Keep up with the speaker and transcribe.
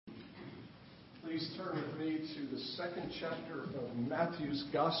Please turn with me to the second chapter of Matthew's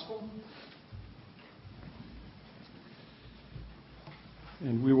Gospel.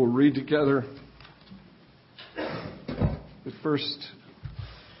 And we will read together the first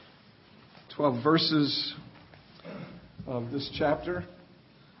 12 verses of this chapter.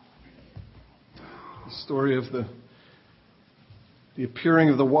 The story of the appearing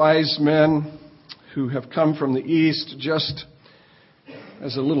of the wise men who have come from the east. Just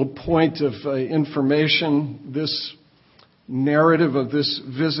as a little point of information, this narrative of this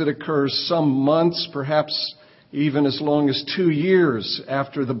visit occurs some months, perhaps even as long as 2 years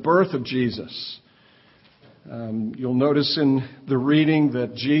after the birth of Jesus. You'll notice in the reading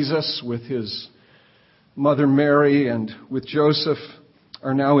that Jesus, with his mother Mary and with Joseph,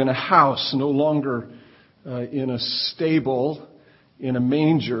 are now in a house, no longer in a stable, in a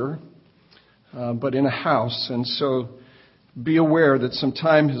manger, but in a house. And so be aware that some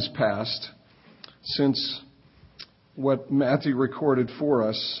time has passed since what Matthew recorded for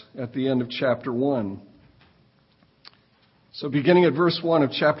us at the end of chapter 1. So beginning at verse 1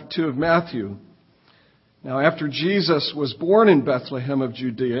 of chapter 2 of Matthew. Now after Jesus was born in Bethlehem of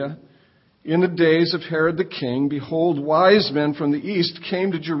Judea, in the days of Herod the king, behold, wise men from the east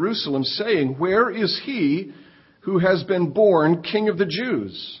came to Jerusalem, saying, "Where is he who has been born King of the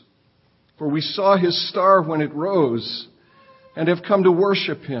Jews? For we saw his star when it rose, and have come to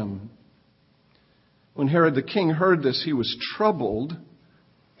worship him." When Herod the king heard this, he was troubled,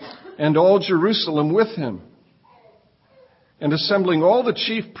 and all Jerusalem with him. And assembling all the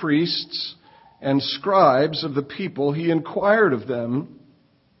chief priests and scribes of the people, he inquired of them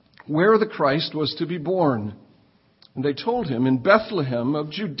where the Christ was to be born. And they told him, "In Bethlehem of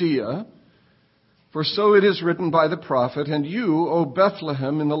Judea, for so it is written by the prophet, and you, O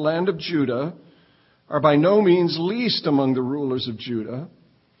Bethlehem, in the land of Judah, are by no means least among the rulers of Judah,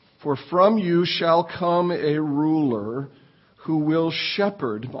 for from you shall come a ruler who will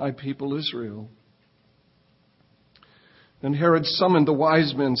shepherd my people Israel." Then Herod summoned the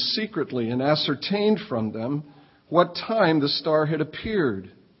wise men secretly and ascertained from them what time the star had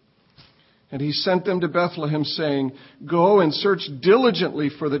appeared. And he sent them to Bethlehem, saying, "Go and search diligently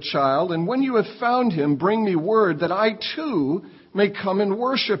for the child, and when you have found him, bring me word that I too may come and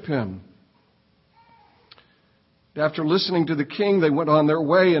worship him." After listening to the king, they went on their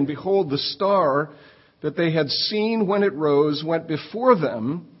way, and behold, the star that they had seen when it rose went before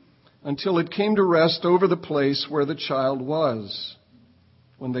them until it came to rest over the place where the child was.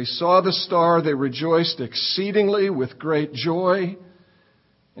 When they saw the star, they rejoiced exceedingly with great joy.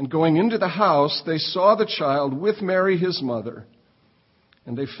 And going into the house, they saw the child with Mary his mother,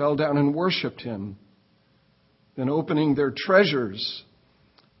 and they fell down and worshipped him. Then opening their treasures,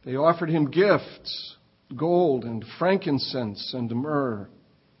 they offered him gifts, gold and frankincense and myrrh.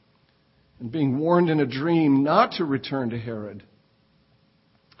 And being warned in a dream not to return to Herod,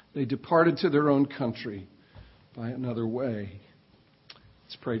 they departed to their own country by another way.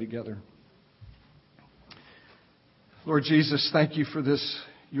 Let's pray together. Lord Jesus, thank you for this,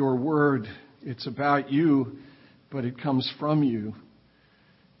 your word. It's about you, but it comes from you.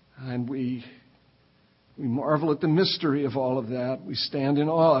 And we marvel at the mystery of all of that. We stand in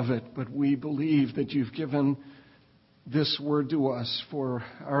awe of it, but we believe that you've given this word to us for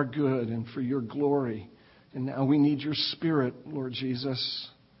our good and for your glory. And now we need your Spirit, Lord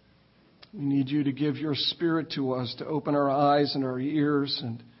Jesus. We need you to give your Spirit to us, to open our eyes and our ears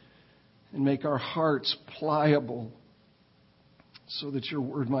and make our hearts pliable so that your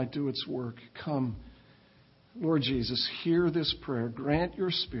word might do its work. Come, Lord Jesus, hear this prayer. Grant your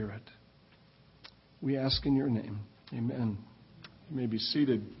Spirit. We ask in your name. Amen. You may be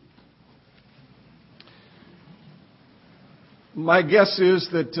seated. My guess is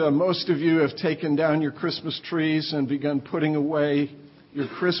that most of you have taken down your Christmas trees and begun putting away your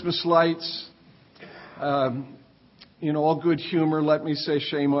Christmas lights. In all good humor, let me say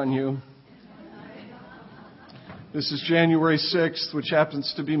shame on you. This is January 6th, which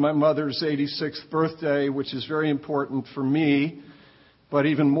happens to be my mother's 86th birthday, which is very important for me. But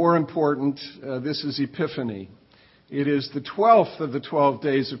even more important, this is Epiphany. It is the 12th of the 12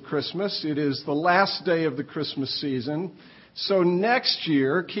 days of Christmas. It is the last day of the Christmas season. So next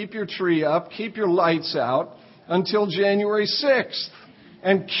year, keep your tree up, keep your lights out until January 6th.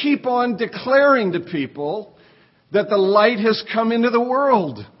 And keep on declaring to people that the light has come into the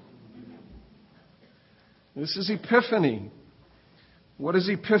world. This is Epiphany. What does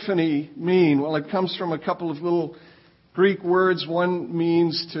Epiphany mean? Well, it comes from a couple of little Greek words. One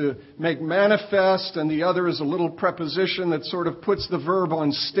means to make manifest, and the other is a little preposition that sort of puts the verb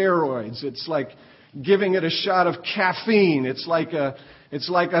on steroids. It's like giving it a shot of caffeine. It's like a It's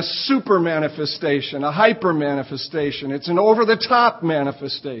like a super manifestation, a hyper manifestation. It's an over-the-top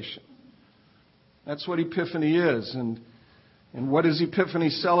manifestation. That's what Epiphany is. And what does Epiphany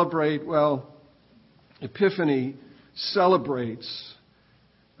celebrate? Well, Epiphany celebrates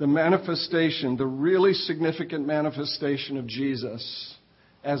the manifestation, the really significant manifestation of Jesus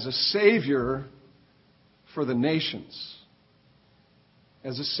as a Savior for the nations.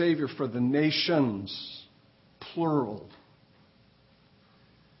 As a Savior for the nations, plural.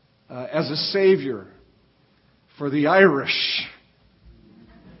 As a Savior for the Irish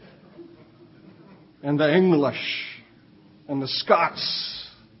and the English and the Scots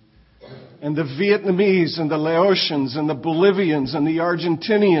and the Vietnamese and the Laotians and the Bolivians and the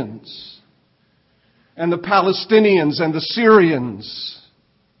Argentinians and the Palestinians and the Syrians,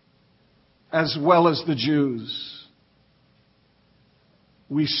 as well as the Jews.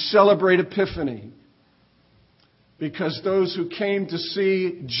 We celebrate Epiphany because those who came to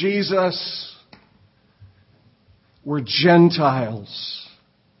see Jesus were Gentiles.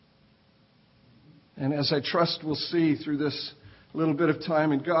 And as I trust we'll see through this little bit of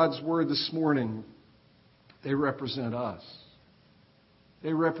time in God's Word this morning, they represent us.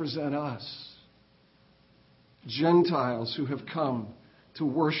 They represent us. Gentiles who have come to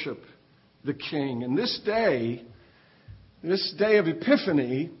worship the King. And this day of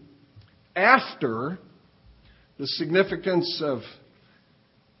Epiphany, after the significance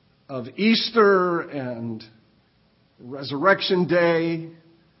of Easter and Resurrection Day,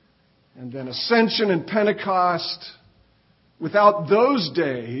 and then Ascension and Pentecost, without those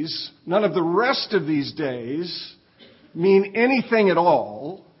days, none of the rest of these days mean anything at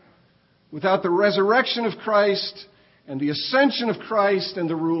all. Without the resurrection of Christ and the ascension of Christ and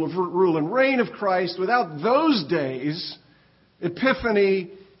the rule and reign of Christ, without those days,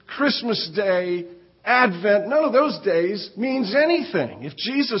 Epiphany, Christmas Day, Advent, none of those days means anything. If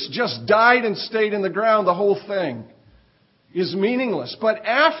Jesus just died and stayed in the ground, the whole thing is meaningless. But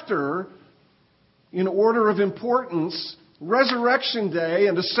after, in order of importance, Resurrection Day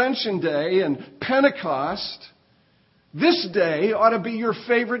and Ascension Day and Pentecost, this day ought to be your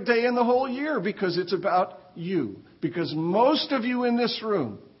favorite day in the whole year because it's about you. Because most of you in this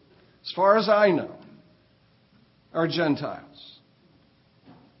room, as far as I know, are Gentiles.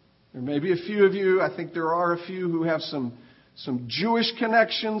 There may be a few of you, I think there are a few who have some Jewish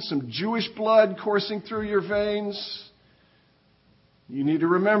connections, some Jewish blood coursing through your veins. You need to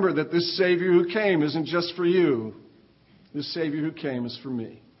remember that this Savior who came isn't just for you. This Savior who came is for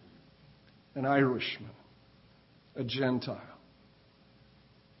me, an Irishman, a Gentile.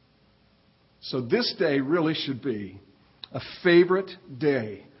 So this day really should be a favorite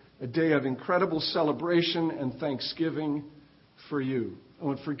day, a day of incredible celebration and thanksgiving for you. Oh,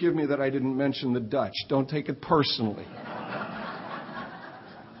 and forgive me that I didn't mention the Dutch. Don't take it personally.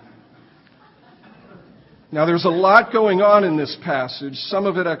 Now, there's a lot going on in this passage, some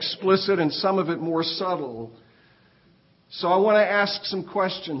of it explicit and some of it more subtle. So I want to ask some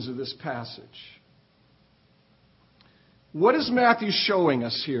questions of this passage. What is Matthew showing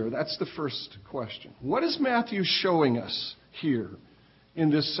us here? That's the first question. What is Matthew showing us here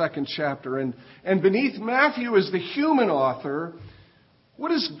in this second chapter? And beneath Matthew as the human author,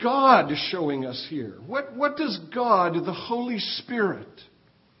 what is God showing us here? What does God, the Holy Spirit,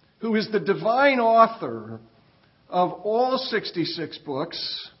 who is the divine author of all 66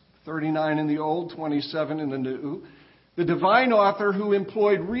 books, 39 in the Old, 27 in the New, the divine author who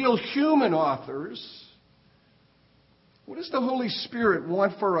employed real human authors, what does the Holy Spirit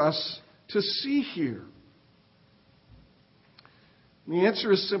want for us to see here? And the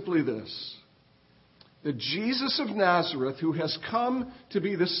answer is simply this: that Jesus of Nazareth, who has come to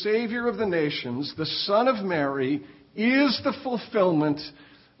be the Savior of the nations, the Son of Mary, is the fulfillment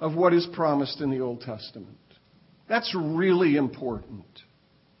of what is promised in the Old Testament. That's really important.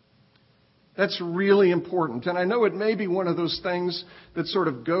 That's really important. And I know it may be one of those things that sort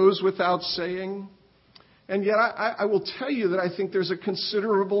of goes without saying. And yet I will tell you that I think there's a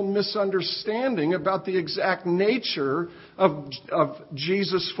considerable misunderstanding about the exact nature of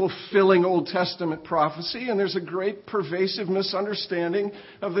Jesus fulfilling Old Testament prophecy. And there's a great pervasive misunderstanding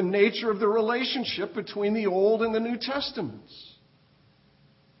of the nature of the relationship between the Old and the New Testaments.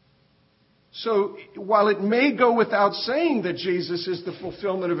 So while it may go without saying that Jesus is the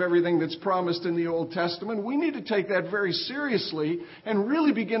fulfillment of everything that's promised in the Old Testament, we need to take that very seriously and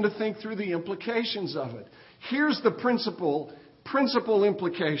really begin to think through the implications of it. Here's the principal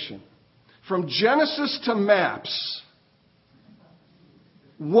implication. From Genesis to Maps,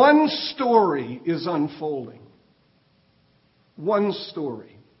 one story is unfolding. One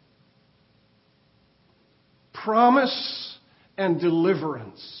story. Promise and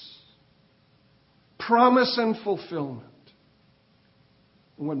deliverance. Promise and fulfillment.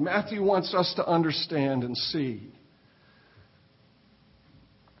 And what Matthew wants us to understand and see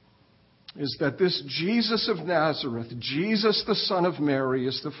is that this Jesus of Nazareth, Jesus the Son of Mary,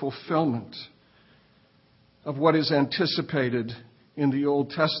 is the fulfillment of what is anticipated in the Old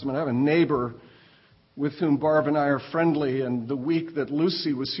Testament. I have a neighbor with whom Barb and I are friendly, and the week that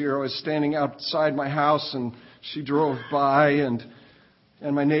Lucy was here, I was standing outside my house, and she drove by, and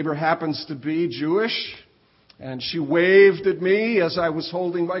my neighbor happens to be Jewish, and she waved at me as I was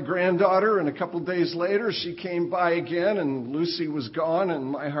holding my granddaughter, and a couple days later she came by again, and Lucy was gone,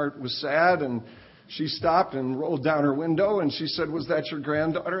 and my heart was sad, and she stopped and rolled down her window, and she said, "Was that your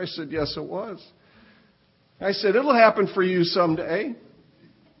granddaughter?" I said, "Yes, it was." I said, "It'll happen for you someday."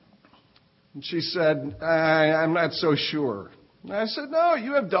 And she said, "I'm not so sure." And I said, "No,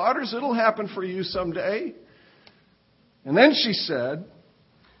 you have daughters. It'll happen for you someday." And then she said,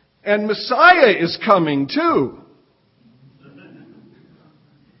 "And Messiah is coming too."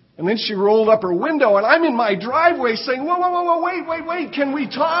 And then she rolled up her window, and I'm in my driveway saying, whoa, wait, can we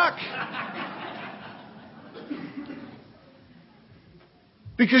talk?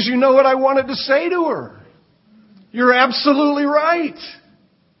 Because you know what I wanted to say to her. You're absolutely right.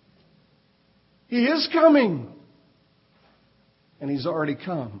 He is coming. And he's already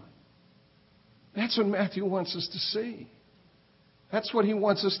come. That's what Matthew wants us to see. That's what he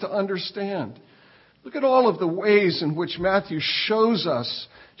wants us to understand. Look at all of the ways in which Matthew shows us,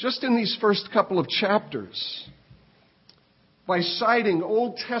 just in these first couple of chapters, by citing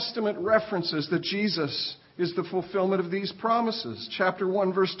Old Testament references that Jesus is the fulfillment of these promises. Chapter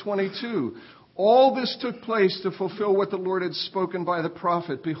 1, verse 22. All this took place to fulfill what the Lord had spoken by the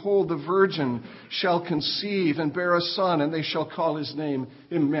prophet. "Behold, the virgin shall conceive and bear a son, and they shall call his name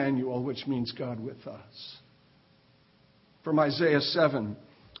Emmanuel," which means God with us. From Isaiah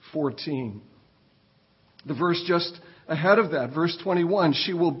 7:14. The verse just ahead of that, verse 21,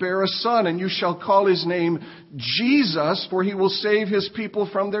 "She will bear a son, and you shall call his name Jesus, for he will save his people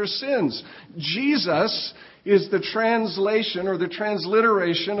from their sins." Jesus is the translation or the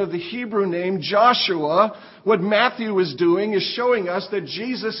transliteration of the Hebrew name Joshua. What Matthew is doing is showing us that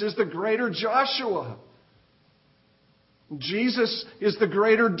Jesus is the greater Joshua. Jesus is the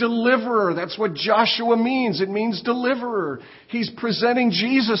greater deliverer. That's what Joshua means. It means deliverer. He's presenting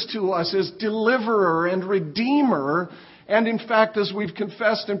Jesus to us as deliverer and redeemer. And in fact, as we've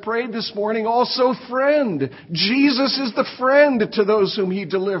confessed and prayed this morning, also friend. Jesus is the friend to those whom he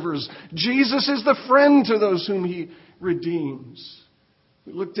delivers. Jesus is the friend to those whom he redeems.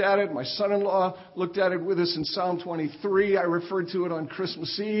 We looked at it. My son-in-law looked at it with us in Psalm 23. I referred to it on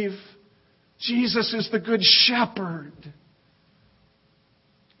Christmas Eve. Jesus is the good shepherd.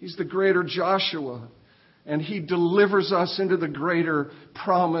 He's the greater Joshua. And he delivers us into the greater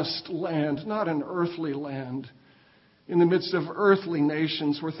promised land, not an earthly land, in the midst of earthly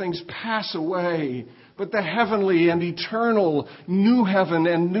nations where things pass away, but the heavenly and eternal new heaven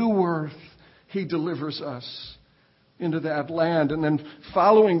and new earth, he delivers us into that land. And then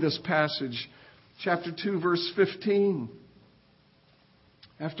following this passage, chapter 2, verse 15,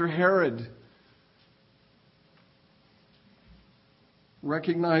 after Herod,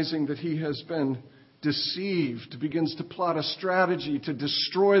 recognizing that he has been deceived, begins to plot a strategy to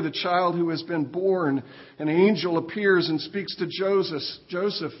destroy the child who has been born. An angel appears and speaks to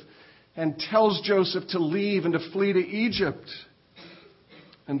Joseph and tells Joseph to leave and to flee to Egypt.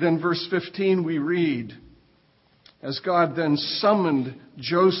 And then verse 15 we read, as God then summoned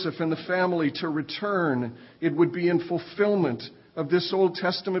Joseph and the family to return, it would be in fulfillment of this Old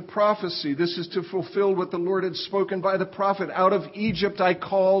Testament prophecy. This is to fulfill what the Lord had spoken by the prophet. "Out of Egypt I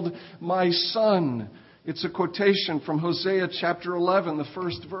called my son." It's a quotation from Hosea chapter 11, the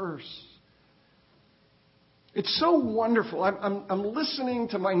first verse. It's so wonderful. I'm listening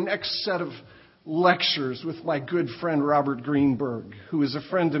to my next set of lectures with my good friend Robert Greenberg, who is a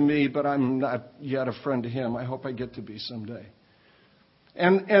friend to me, but I'm not yet a friend to him. I hope I get to be someday.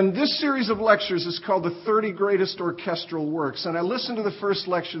 And this series of lectures is called the 30 Greatest Orchestral Works. And I listened to the first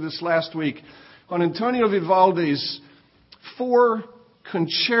lecture this last week on Antonio Vivaldi's 4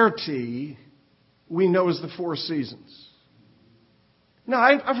 concerti we know as the 4 Seasons. Now,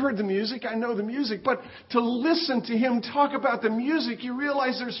 I've heard the music, I know the music, but to listen to him talk about the music, you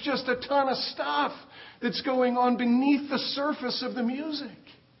realize there's just a ton of stuff that's going on beneath the surface of the music.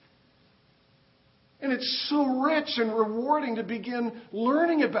 And it's so rich and rewarding to begin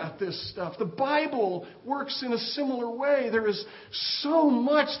learning about this stuff. The Bible works in a similar way. There is so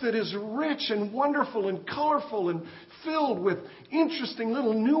much that is rich and wonderful and colorful and filled with interesting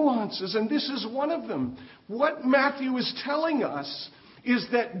little nuances, and this is one of them. What Matthew is telling us is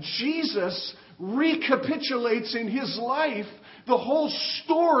that Jesus recapitulates in his life the whole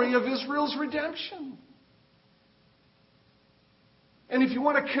story of Israel's redemption. And if you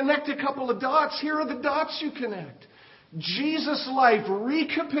want to connect a couple of dots, here are the dots you connect. Jesus' life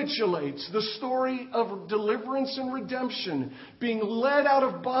recapitulates the story of deliverance and redemption, being led out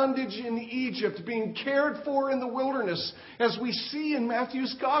of bondage in Egypt, being cared for in the wilderness, as we see in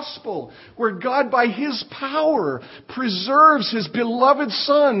Matthew's Gospel, where God, by His power, preserves His beloved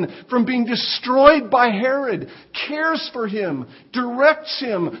Son from being destroyed by Herod, cares for Him, directs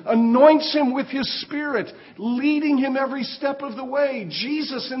Him, anoints Him with His Spirit, leading Him every step of the way.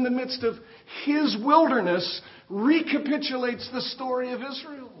 Jesus, in the midst of His wilderness, recapitulates the story of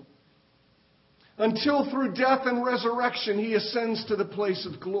Israel. Until through death and resurrection, He ascends to the place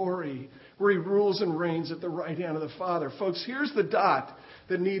of glory, where He rules and reigns at the right hand of the Father. Folks, here's the dot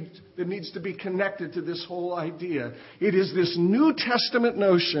that needs to be connected to this whole idea. It is this New Testament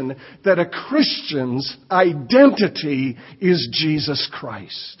notion that a Christian's identity is Jesus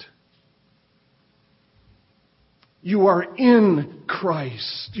Christ. You are in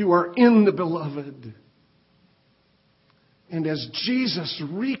Christ. You are in the Beloved. And as Jesus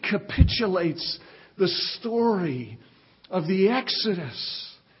recapitulates the story of the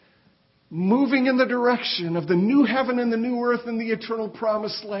Exodus, moving in the direction of the new heaven and the new earth and the eternal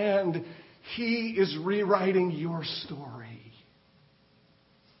promised land, He is rewriting your story.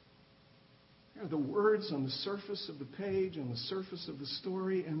 There are the words on the surface of the page, on the surface of the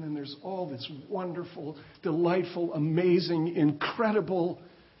story, and then there's all this wonderful, delightful, amazing, incredible,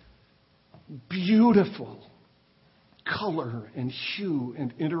 beautiful color and hue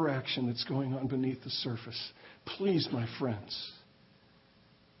and interaction that's going on beneath the surface. Please, my friends,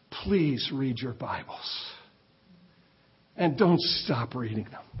 please read your Bibles. And don't stop reading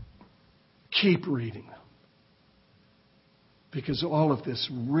them. Keep reading them. Because all of this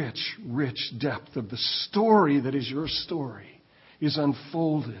rich, rich depth of the story that is your story is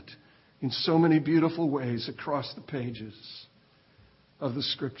unfolded in so many beautiful ways across the pages of the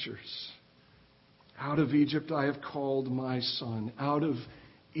Scriptures. Out of Egypt I have called my son. Out of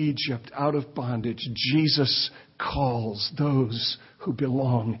Egypt, out of bondage, Jesus calls those who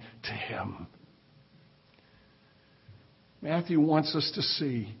belong to Him. Matthew wants us to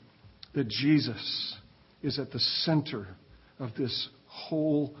see that Jesus is at the center of this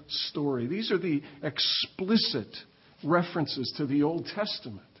whole story. These are the explicit references to the Old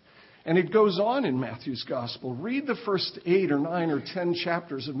Testament. And it goes on in Matthew's Gospel. Read the first 8 or 9 or 10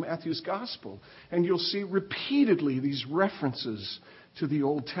 chapters of Matthew's Gospel, and you'll see repeatedly these references to the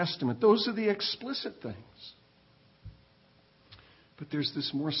Old Testament. Those are the explicit things. But there's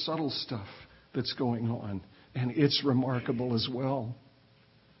this more subtle stuff that's going on, and it's remarkable as well.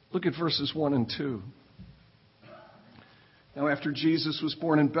 Look at verses 1 and 2. Now, after Jesus was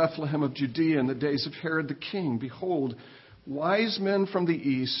born in Bethlehem of Judea in the days of Herod the king, behold, wise men from the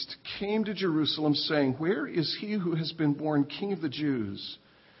east came to Jerusalem, saying, "Where is he who has been born King of the Jews?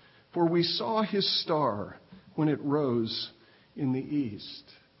 For we saw his star when it rose in the east."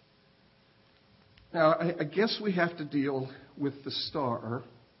 Now, I guess we have to deal with the star,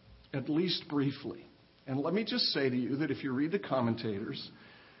 at least briefly. And let me just say to you that if you read the commentators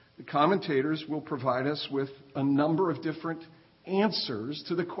will provide us with a number of different answers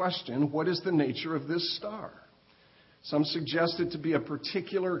to the question, what is the nature of this star? Some suggest it to be a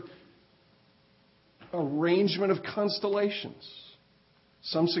particular arrangement of constellations.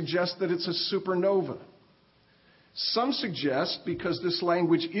 Some suggest that it's a supernova. Some suggest, because this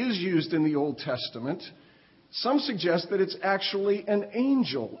language is used in the Old Testament, some suggest that it's actually an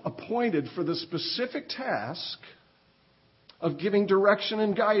angel appointed for the specific task of giving direction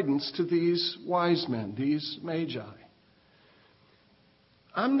and guidance to these wise men, these magi.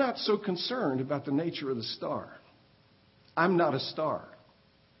 I'm not so concerned about the nature of the star. I'm not a star.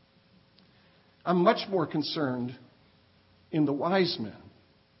 I'm much more concerned in the wise men,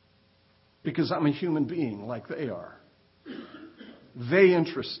 because I'm a human being like they are. They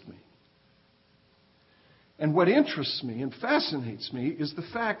interest me. And what interests me and fascinates me is the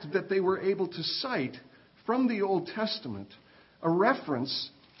fact that they were able to cite from the Old Testament a reference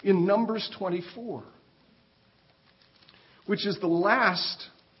in Numbers 24, which is the last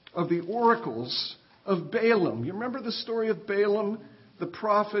of the oracles of Balaam. You remember the story of Balaam, the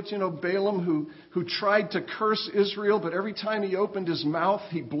prophet, Balaam who tried to curse Israel, but every time he opened his mouth,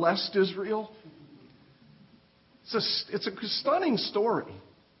 he blessed Israel? It's a stunning story.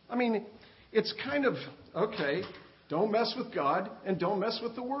 I mean, it's kind of, okay, don't mess with God and don't mess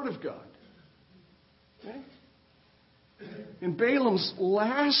with the Word of God. Okay? In Balaam's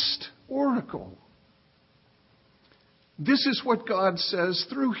last oracle, this is what God says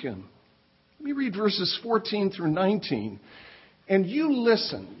through him. Let me read verses 14 through 19. And you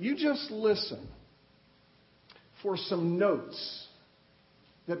listen, you just listen for some notes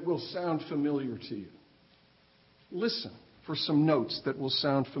that will sound familiar to you. Listen for some notes that will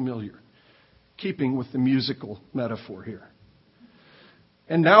sound familiar, keeping with the musical metaphor here.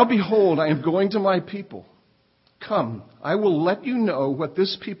 And now behold, I am going to my people. Come, I will let you know what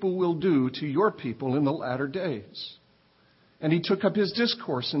this people will do to your people in the latter days. And he took up his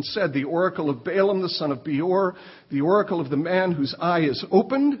discourse and said, the oracle of Balaam, the son of Beor, the oracle of the man whose eye is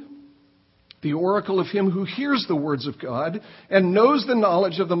opened, the oracle of him who hears the words of God and knows the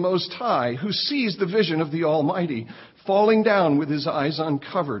knowledge of the Most High, who sees the vision of the Almighty, falling down with his eyes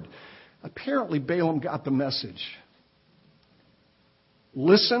uncovered. Apparently, Balaam got the message.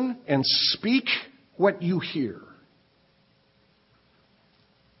 Listen and speak what you hear.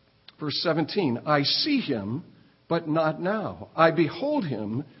 Verse 17, I see him, but not now. I behold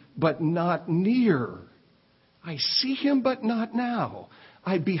him, but not near. I see him, but not now.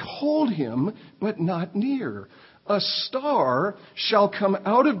 I behold him, but not near. A star shall come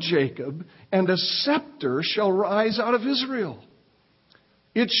out of Jacob, and a scepter shall rise out of Israel.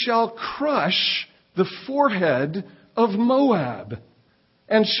 It shall crush the forehead of Moab,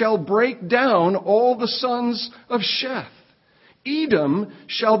 and shall break down all the sons of Sheth. Edom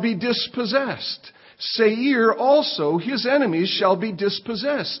shall be dispossessed. Seir also, his enemies, shall be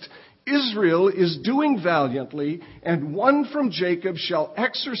dispossessed. Israel is doing valiantly, and one from Jacob shall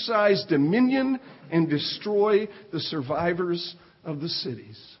exercise dominion and destroy the survivors of the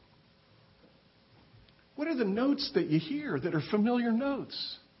cities. What are the notes that you hear that are familiar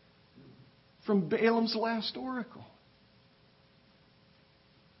notes from Balaam's last oracle?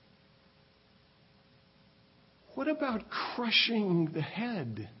 What about crushing the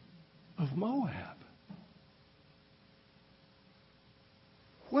head of Moab?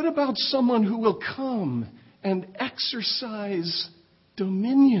 What about someone who will come and exercise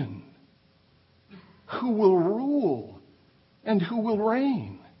dominion, who will rule and who will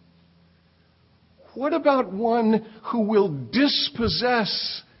reign? What about one who will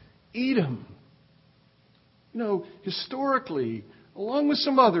dispossess Edom? You know, historically, along with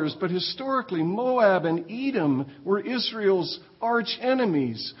some others, but historically, Moab and Edom were Israel's arch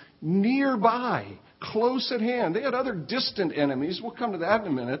enemies, nearby, close at hand. They had other distant enemies. We'll come to that in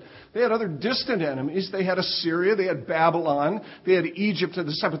a minute. They had other distant enemies. They had Assyria. They had Babylon. They had Egypt to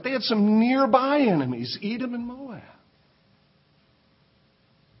the south. But they had some nearby enemies, Edom and Moab.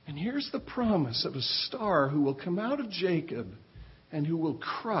 And here's the promise of a star who will come out of Jacob and who will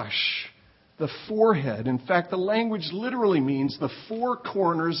crush the forehead. In fact, the language literally means the four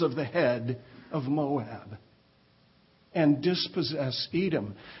corners of the head of Moab, and dispossess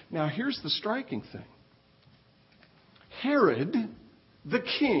Edom. Now, here's the striking thing. Herod, the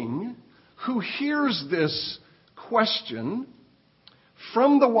king, who hears this question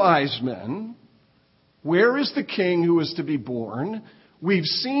from the wise men, where is the king who is to be born? We've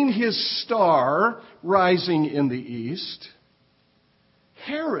seen his star rising in the east.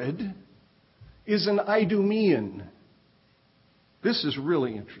 Herod is an Idumean. This is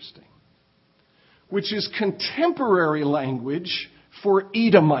really interesting. Which is contemporary language for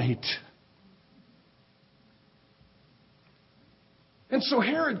Edomite. And so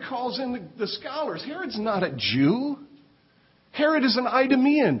Herod calls in the scholars. Herod's not a Jew. Herod is an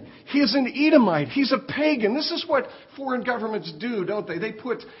Idumean. He is an Edomite. He's a pagan. This is what foreign governments do, don't they? They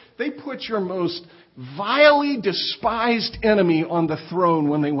put your most vilely despised enemy on the throne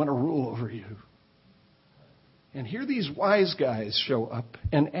when they want to rule over you. And here these wise guys show up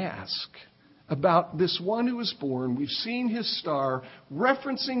and ask about this one who was born. We've seen his star,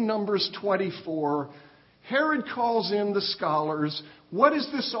 referencing Numbers 24. Herod calls in the scholars. What is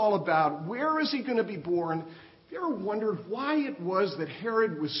this all about? Where is he going to be born? Have you ever wondered why it was that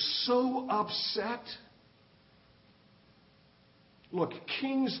Herod was so upset? Look,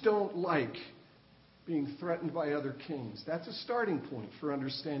 kings don't like being threatened by other kings. That's a starting point for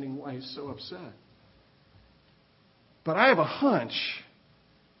understanding why he's so upset. But I have a hunch.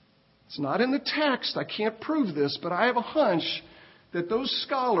 It's not in the text. I can't prove this, but I have a hunch that those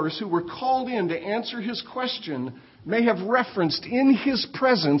scholars who were called in to answer his question may have referenced in his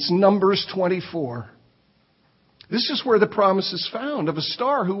presence Numbers 24. This is where the promise is found of a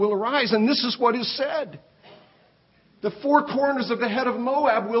star who will arise, and this is what is said. The four corners of the head of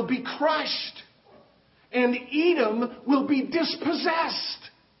Moab will be crushed, and Edom will be dispossessed.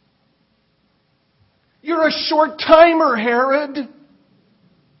 You're a short timer, Herod.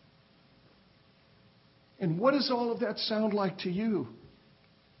 And what does all of that sound like to you?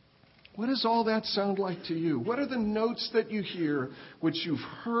 What does all that sound like to you? What are the notes that you hear which you've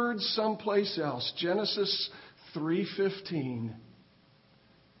heard someplace else? Genesis 3:15.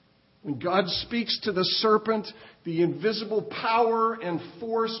 When God speaks to the serpent, the invisible power and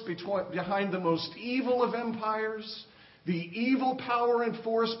force behind the most evil of empires, the evil power and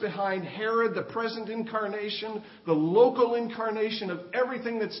force behind Herod, the present incarnation, the local incarnation of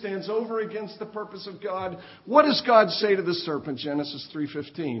everything that stands over against the purpose of God. What does God say to the serpent? Genesis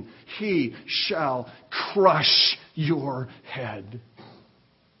 3:15. He shall crush your head.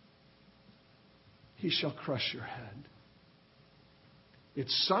 He shall crush your head.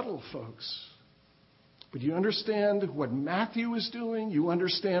 It's subtle, folks. But you understand what Matthew is doing? You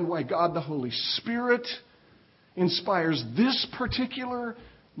understand why God the Holy Spirit inspires this particular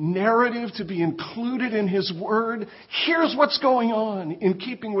narrative to be included in His Word? Here's what's going on in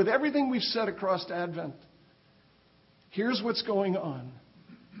keeping with everything we've said across Advent. Here's what's going on.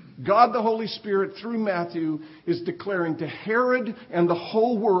 God the Holy Spirit, through Matthew, is declaring to Herod and the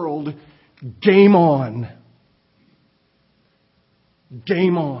whole world, game on.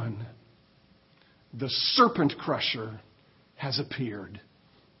 Game on. The serpent crusher has appeared.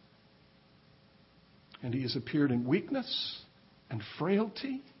 And he has appeared in weakness and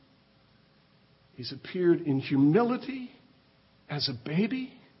frailty. He's appeared in humility as a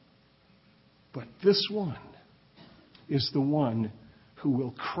baby. But this one is the one who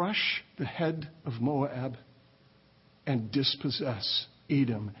will crush the head of Moab and dispossess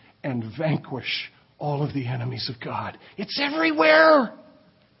Edom and vanquish all of the enemies of God. It's everywhere.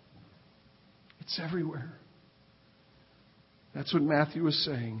 It's everywhere. That's what Matthew is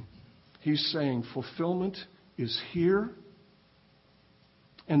saying. He's saying fulfillment is here.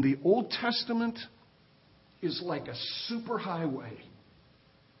 And the Old Testament is like a superhighway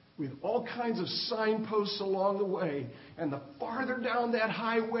with all kinds of signposts along the way. And the farther down that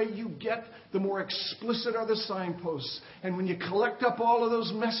highway you get, the more explicit are the signposts. And when you collect up all of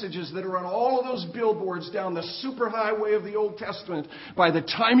those messages that are on all of those billboards down the superhighway of the Old Testament, by the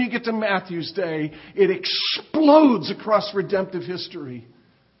time you get to Matthew's day, it explodes across redemptive history.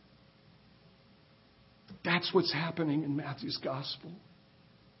 That's what's happening in Matthew's gospel.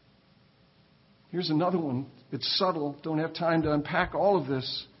 Here's another one. It's subtle. Don't have time to unpack all of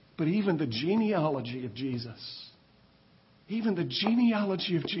this. But even the genealogy of Jesus,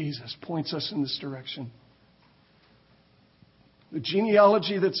 points us in this direction. The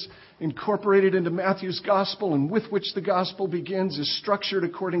genealogy that's incorporated into Matthew's gospel and with which the gospel begins is structured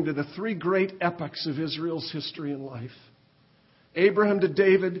according to the three great epochs of Israel's history and life. Abraham to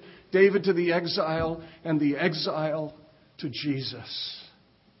David, David to the exile, and the exile to Jesus.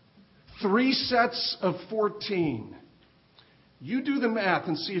 3 sets of 14. You do the math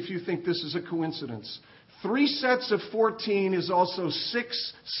and see if you think this is a coincidence. 3 sets of 14 is also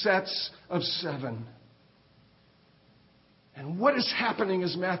 6 sets of 7. And what is happening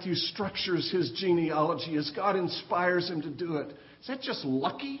as Matthew structures his genealogy, as God inspires him to do it? Is that just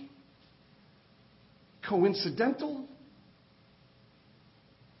lucky? Coincidental?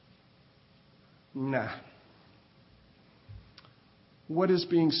 Nah. What is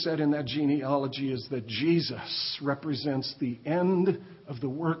being said in that genealogy is that Jesus represents the end of the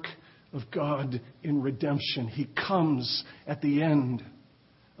work of God in redemption. He comes at the end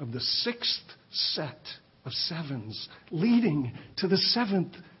of the 6th set of 7s, leading to the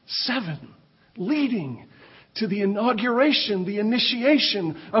 7th 7, leading to the inauguration, the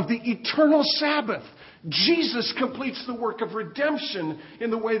initiation of the eternal Sabbath. Jesus completes the work of redemption in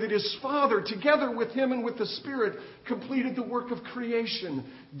the way that His Father, together with Him and with the Spirit, completed the work of creation.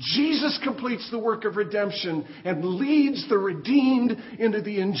 Jesus completes the work of redemption and leads the redeemed into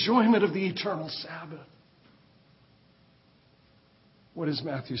the enjoyment of the eternal Sabbath. What is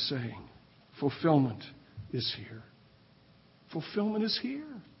Matthew saying? Fulfillment is here. Fulfillment is here.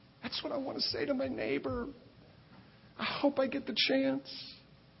 That's what I want to say to my neighbor. I hope I get the chance.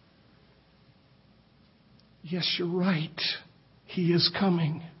 Yes, you're right. He is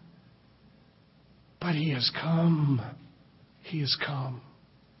coming. But He has come. He has come.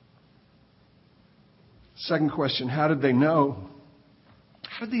 Second question, how did they know?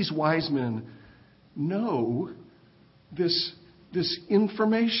 How did these wise men know this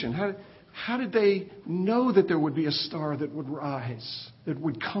information? How did they know that there would be a star that would rise, that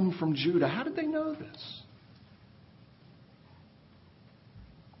would come from Judah? How did they know this?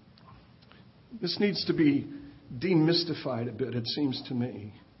 This needs to be demystified a bit, it seems to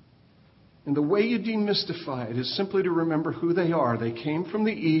me. And the way you demystify it is simply to remember who they are. They came from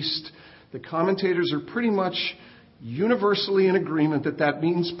the east. The commentators are pretty much universally in agreement that that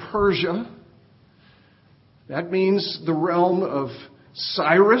means Persia. That means the realm of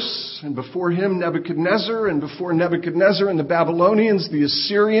Cyrus, and before him Nebuchadnezzar, and before Nebuchadnezzar and the Babylonians, the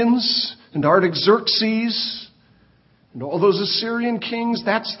Assyrians and Artaxerxes, and all those Assyrian kings.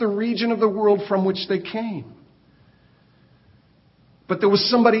 That's the region of the world from which they came. But there was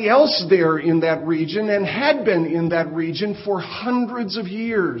somebody else there in that region and had been in that region for hundreds of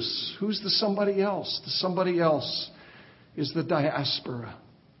years. Who's the somebody else? The somebody else is the diaspora,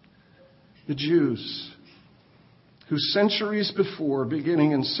 the Jews, who centuries before,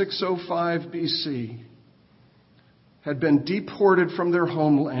 beginning in 605 BC, had been deported from their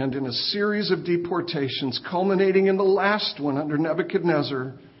homeland in a series of deportations, culminating in the last one under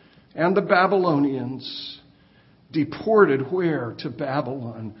Nebuchadnezzar and the Babylonians. Deported where? To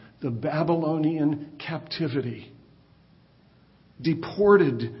Babylon, the Babylonian captivity.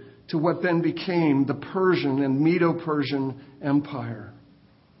 Deported to what then became the Persian and Medo-Persian Empire.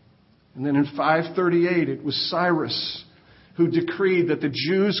 And then in 538, it was Cyrus who decreed that the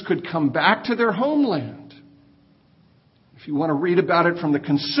Jews could come back to their homeland. If you want to read about it from the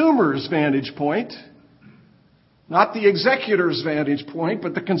consumer's vantage point, not the executor's vantage point,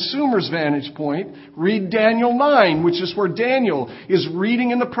 but the consumer's vantage point, read Daniel 9, which is where Daniel is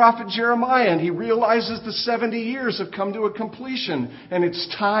reading in the prophet Jeremiah, and he realizes the 70 years have come to a completion, and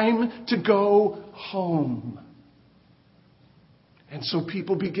it's time to go home. And so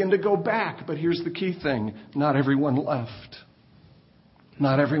people begin to go back, but here's the key thing. Not everyone left.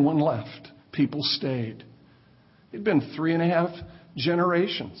 Not everyone left. People stayed. It'd been 3.5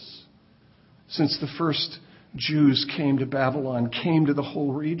 generations since the first Jews came to Babylon, came to the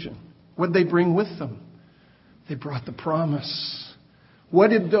whole region. What did they bring with them? They brought the promise.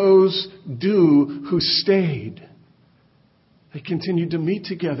 What did those do who stayed? They continued to meet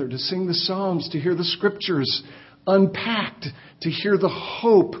together, to sing the Psalms, to hear the Scriptures unpacked, to hear the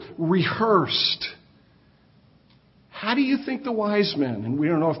hope rehearsed. How do you think the wise men, and we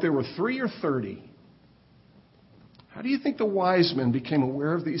don't know if there were 3 or 30, how do you think the wise men became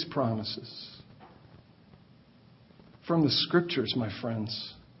aware of these promises? From the Scriptures, my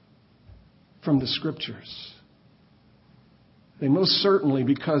friends. From the Scriptures. They most certainly,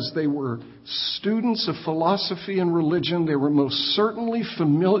 because they were students of philosophy and religion, they were most certainly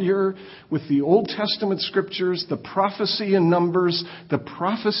familiar with the Old Testament Scriptures, the prophecy in Numbers, the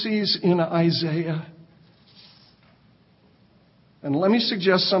prophecies in Isaiah. And let me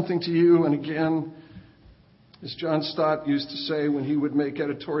suggest something to you, and again, as John Stott used to say when he would make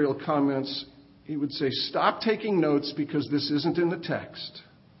editorial comments, he would say, stop taking notes because this isn't in the text.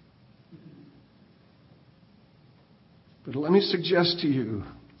 But let me suggest to you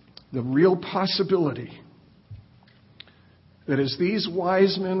the real possibility that as these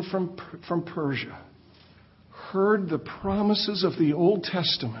wise men from Persia heard the promises of the Old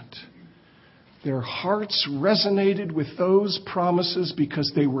Testament, their hearts resonated with those promises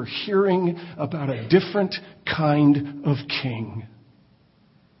because they were hearing about a different kind of king.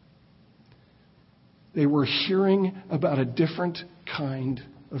 They were hearing about a different kind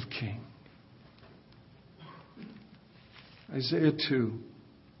of king. Isaiah 2,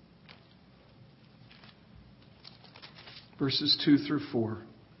 verses 2 through 4.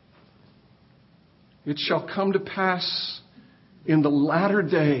 It shall come to pass in the latter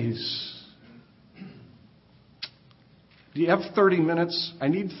days. Do you have 30 minutes? I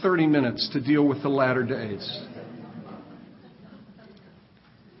need 30 minutes to deal with the latter days.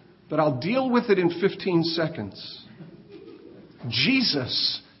 But I'll deal with it in 15 seconds.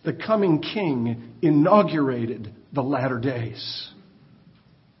 Jesus, the coming King, inaugurated the latter days.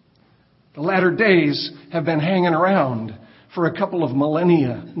 The latter days have been hanging around for a couple of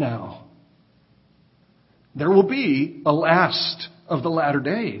millennia now. There will be a last of the latter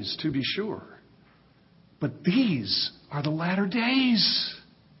days, to be sure. But these are the latter days.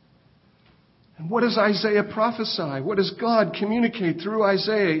 And what does Isaiah prophesy? What does God communicate through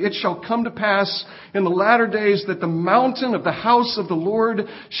Isaiah? It shall come to pass in the latter days that the mountain of the house of the Lord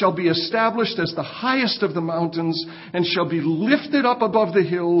shall be established as the highest of the mountains and shall be lifted up above the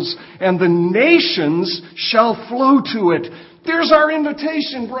hills, and the nations shall flow to it. There's our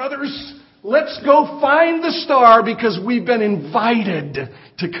invitation, brothers. Let's go find the star because we've been invited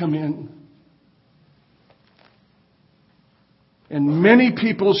to come in. And many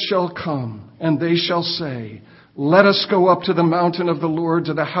people shall come, and they shall say, let us go up to the mountain of the Lord,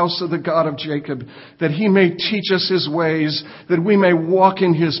 to the house of the God of Jacob, that he may teach us his ways, that we may walk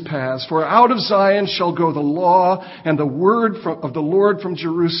in his paths. For out of Zion shall go the law and the word of the Lord from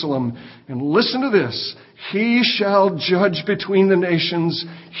Jerusalem. And listen to this. He shall judge between the nations.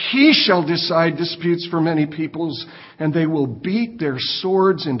 He shall decide disputes for many peoples, and they will beat their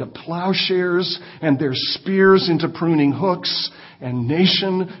swords into plowshares and their spears into pruning hooks, and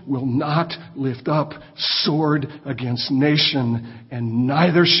nation will not lift up sword against nation, and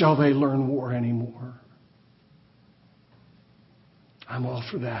neither shall they learn war anymore. I'm all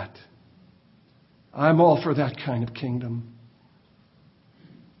for that. I'm all for that kind of kingdom.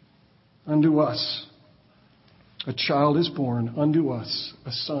 Unto us a child is born, unto us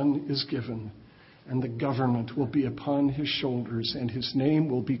a son is given, and the government will be upon his shoulders, and his name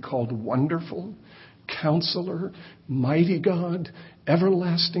will be called Wonderful, Counselor, Mighty God,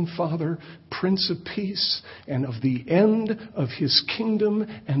 Everlasting Father, Prince of Peace, and of the end of his kingdom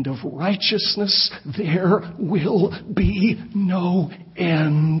and of righteousness there will be no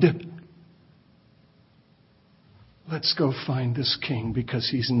end. Let's go find this king, because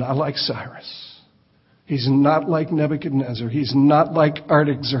he's not like Cyrus. He's not like Nebuchadnezzar. He's not like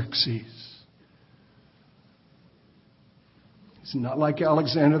Artaxerxes. He's not like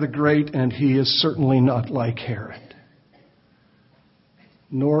Alexander the Great, and he is certainly not like Herod.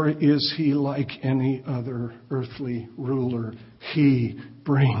 Nor is he like any other earthly ruler. He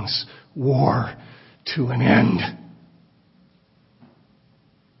brings war to an end.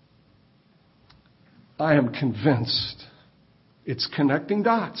 I am convinced. It's connecting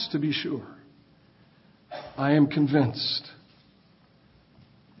dots, to be sure. I am convinced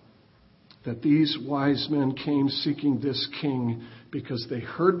that these wise men came seeking this king because they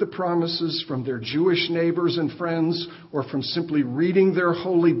heard the promises from their Jewish neighbors and friends, or from simply reading their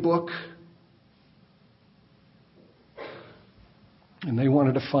holy book. And they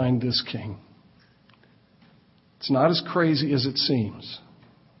wanted to find this king. It's not as crazy as it seems.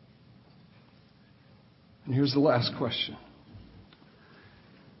 And here's the last question.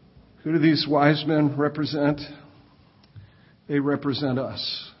 Who do these wise men represent? They represent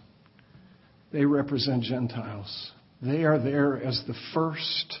us. They represent Gentiles. They are there as the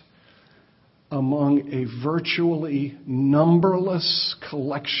first among a virtually numberless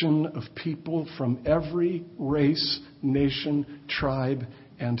collection of people from every race, nation, tribe,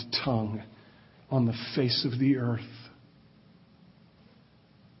 and tongue on the face of the earth.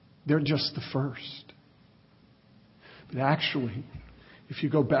 They're just the first. But actually, if you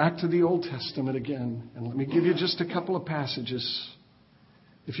go back to the Old Testament again, and let me give you just a couple of passages.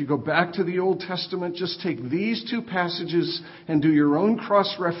 If you go back to the Old Testament, just take these two passages and do your own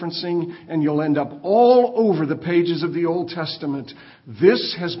cross-referencing, and you'll end up all over the pages of the Old Testament.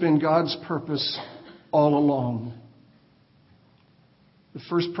 This has been God's purpose all along. The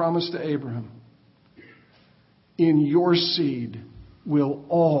first promise to Abraham: in your seed will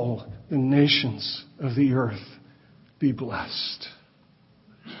all the nations of the earth be blessed.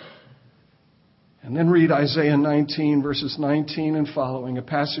 And then read Isaiah 19, verses 19 and following, a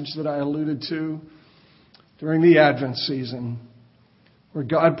passage that I alluded to during the Advent season, where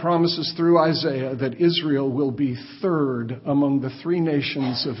God promises through Isaiah that Israel will be third among the three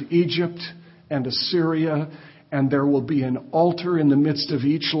nations of Egypt and Assyria, and there will be an altar in the midst of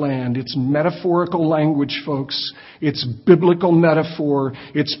each land. It's metaphorical language, folks. It's biblical metaphor.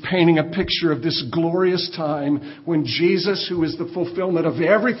 It's painting a picture of this glorious time when Jesus, who is the fulfillment of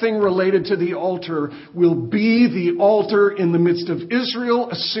everything related to the altar, will be the altar in the midst of Israel,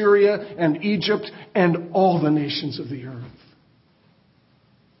 Assyria, and Egypt, and all the nations of the earth.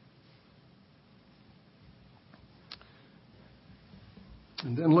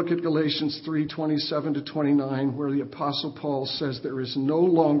 And then look at Galatians 3:27 to 29, where the Apostle Paul says there is no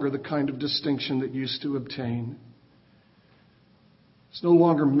longer the kind of distinction that used to obtain. It's no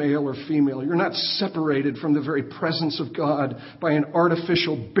longer male or female. You're not separated from the very presence of God by an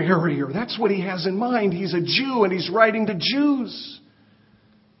artificial barrier. That's what he has in mind. He's a Jew and he's writing to Jews.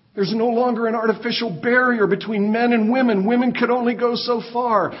 There's no longer an artificial barrier between men and women. Women could only go so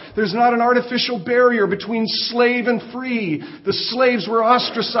far. There's not an artificial barrier between slave and free. The slaves were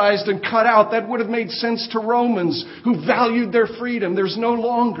ostracized and cut out. That would have made sense to Romans who valued their freedom. There's no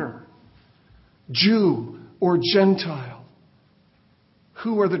longer Jew or Gentile.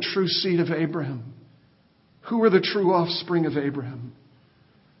 Who are the true seed of Abraham? Who are the true offspring of Abraham?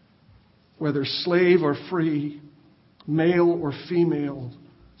 Whether slave or free, male or female,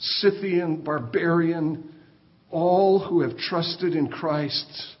 Scythian, barbarian, all who have trusted in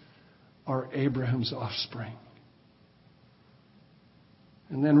Christ are Abraham's offspring.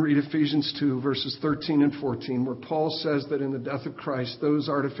 And then read Ephesians 2, verses 13 and 14, where Paul says that in the death of Christ, those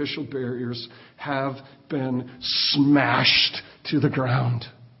artificial barriers have been smashed to the ground.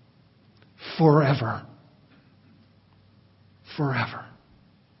 Forever. Forever.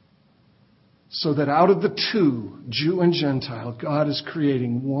 So that out of the two, Jew and Gentile, God is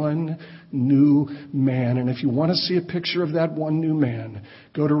creating one new man. And if you want to see a picture of that one new man,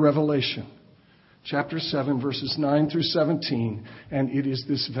 go to Revelation chapter 7, verses 9 through 17. And it is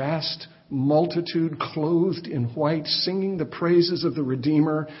this vast multitude clothed in white, singing the praises of the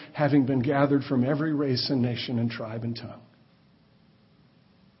Redeemer, having been gathered from every race and nation and tribe and tongue.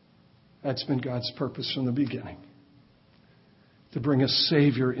 That's been God's purpose from the beginning, to bring a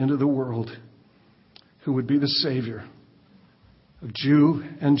Savior into the world who would be the Savior of Jew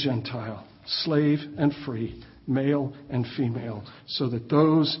and Gentile, slave and free, male and female, so that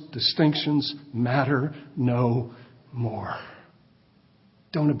those distinctions matter no more.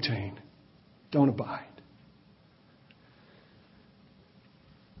 Don't obtain. Don't abide.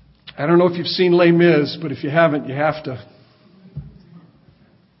 I don't know if you've seen Les Mis, but if you haven't, you have to.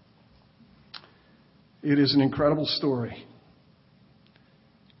 It is an incredible story.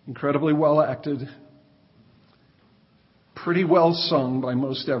 Incredibly well acted. Pretty well sung by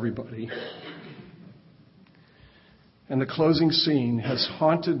most everybody. And the closing scene has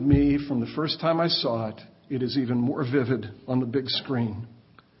haunted me from the first time I saw it. It is even more vivid on the big screen.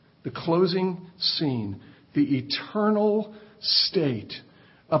 The closing scene, the eternal state,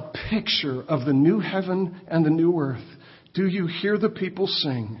 a picture of the new heaven and the new earth. Do you hear the people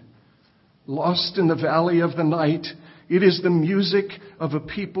sing? Lost in the valley of the night, it is the music of a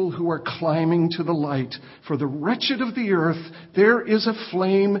people who are climbing to the light. For the wretched of the earth, there is a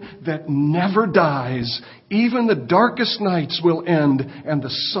flame that never dies. Even the darkest nights will end and the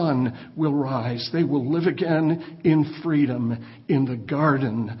sun will rise. They will live again in freedom in the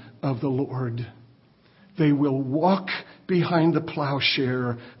garden of the Lord. They will walk behind the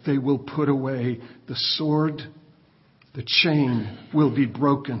plowshare. They will put away the sword. The chain will be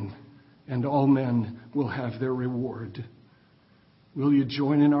broken. And all men will have their reward. Will you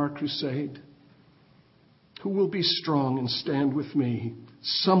join in our crusade? Who will be strong and stand with me?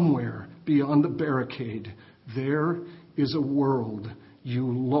 Somewhere beyond the barricade, there is a world you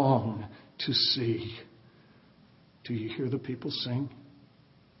long to see. Do you hear the people sing?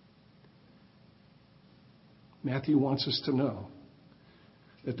 Matthew wants us to know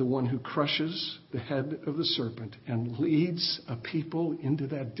that the one who crushes the head of the serpent and leads a people into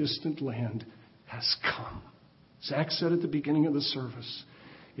that distant land has come. Zach said at the beginning of the service,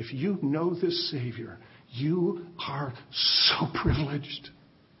 if you know this Savior, you are so privileged.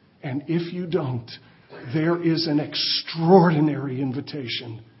 And if you don't, there is an extraordinary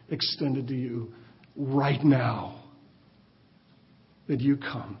invitation extended to you right now, that you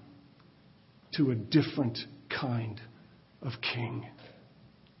come to a different kind of king.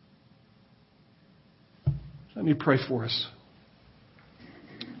 Let me pray for us.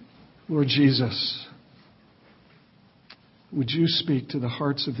 Lord Jesus, would you speak to the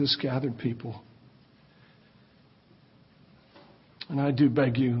hearts of this gathered people? And I do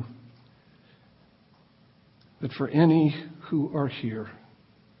beg you that for any who are here,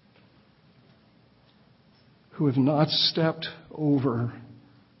 who have not stepped over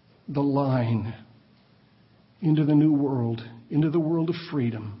the line into the new world, into the world of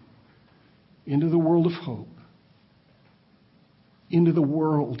freedom, into the world of hope, into the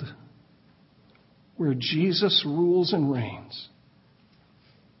world where Jesus rules and reigns.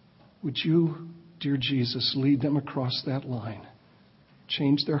 Would you, dear Jesus, lead them across that line?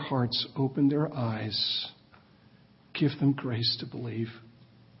 Change their hearts, open their eyes, give them grace to believe.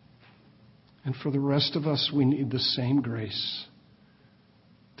 And for the rest of us, we need the same grace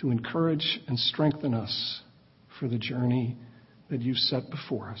to encourage and strengthen us for the journey that you've set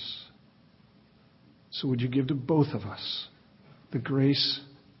before us. So would you give to both of us the grace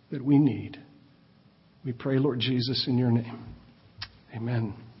that we need? We pray, Lord Jesus, in your name.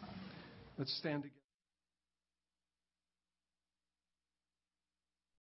 Amen. Let's stand together.